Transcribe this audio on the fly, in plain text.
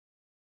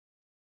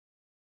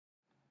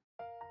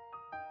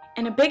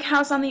In a big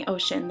house on the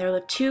ocean, there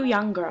lived two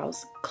young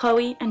girls,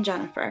 Chloe and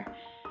Jennifer.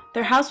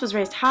 Their house was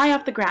raised high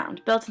off the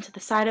ground, built into the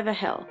side of a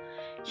hill.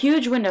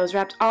 Huge windows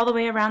wrapped all the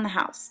way around the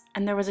house,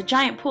 and there was a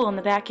giant pool in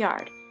the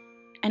backyard.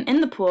 And in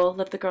the pool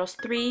lived the girls'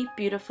 three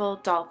beautiful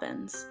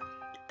dolphins.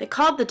 They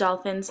called the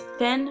dolphins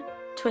Fin,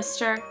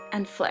 Twister,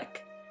 and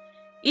Flick.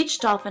 Each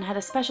dolphin had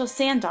a special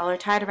sand dollar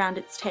tied around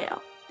its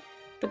tail.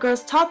 The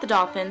girls taught the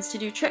dolphins to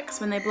do tricks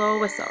when they blow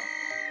a whistle,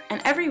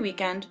 and every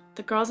weekend,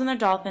 the girls and their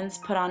dolphins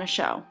put on a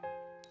show.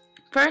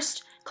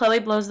 First, Chloe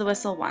blows the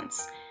whistle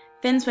once.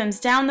 Fin swims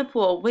down the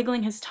pool,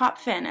 wiggling his top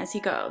fin as he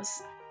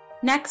goes.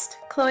 Next,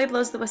 Chloe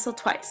blows the whistle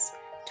twice.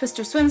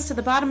 Twister swims to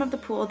the bottom of the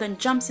pool, then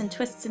jumps and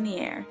twists in the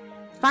air.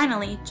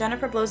 Finally,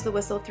 Jennifer blows the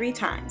whistle 3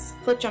 times.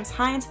 Flick jumps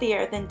high into the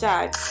air, then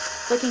dives,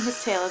 flicking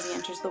his tail as he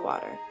enters the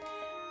water.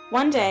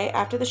 One day,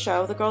 after the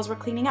show, the girls were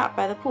cleaning up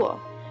by the pool.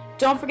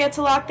 "Don't forget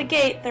to lock the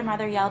gate," their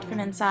mother yelled from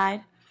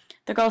inside.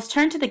 The girls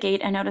turned to the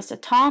gate and noticed a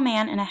tall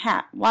man in a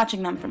hat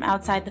watching them from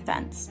outside the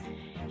fence.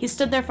 He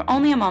stood there for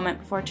only a moment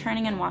before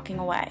turning and walking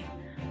away.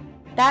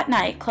 That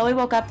night, Chloe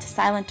woke up to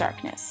silent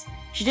darkness.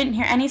 She didn't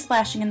hear any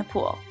splashing in the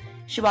pool.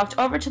 She walked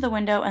over to the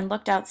window and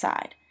looked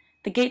outside.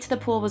 The gate to the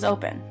pool was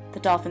open. The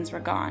dolphins were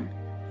gone.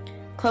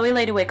 Chloe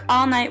laid awake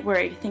all night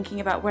worried,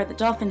 thinking about where the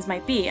dolphins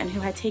might be and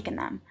who had taken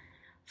them.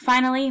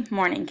 Finally,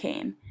 morning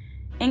came.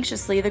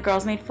 Anxiously, the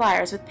girls made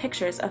flyers with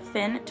pictures of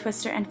Fin,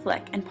 Twister, and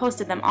Flick and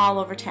posted them all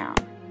over town.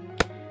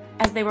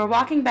 As they were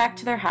walking back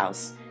to their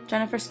house,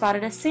 Jennifer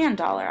spotted a sand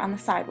dollar on the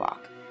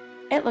sidewalk.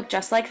 It looked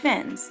just like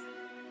Fin's.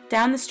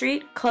 Down the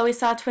street, Chloe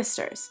saw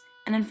Twister's,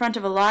 and in front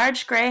of a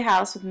large gray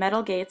house with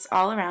metal gates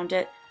all around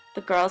it,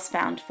 the girls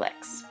found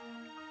Flick's.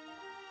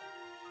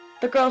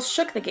 The girls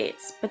shook the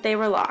gates, but they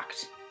were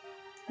locked.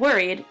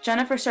 Worried,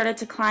 Jennifer started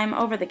to climb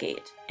over the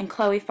gate, and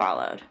Chloe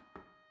followed.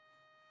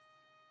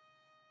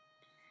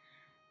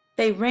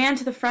 They ran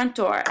to the front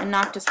door and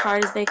knocked as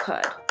hard as they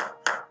could.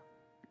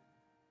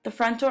 The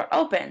front door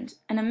opened,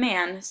 and a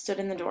man stood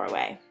in the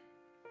doorway.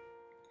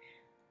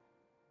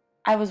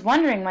 "I was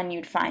wondering when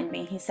you'd find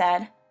me," he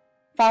said.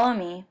 "Follow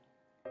me."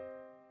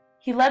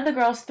 He led the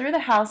girls through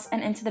the house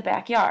and into the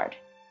backyard.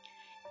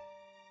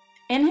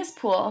 In his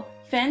pool,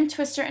 Fin,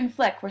 Twister, and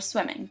Flick were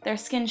swimming, their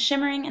skins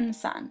shimmering in the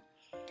sun.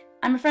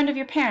 "I'm a friend of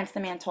your parents," the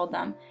man told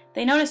them.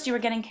 "They noticed you were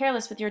getting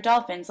careless with your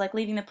dolphins, like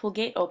leaving the pool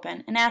gate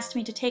open, and asked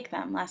me to take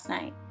them last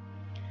night."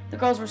 The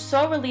girls were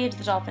so relieved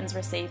the dolphins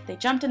were safe, they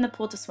jumped in the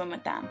pool to swim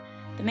with them.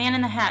 The man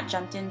in the hat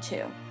jumped in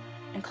too.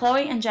 And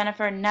Chloe and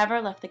Jennifer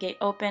never left the gate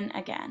open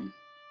again.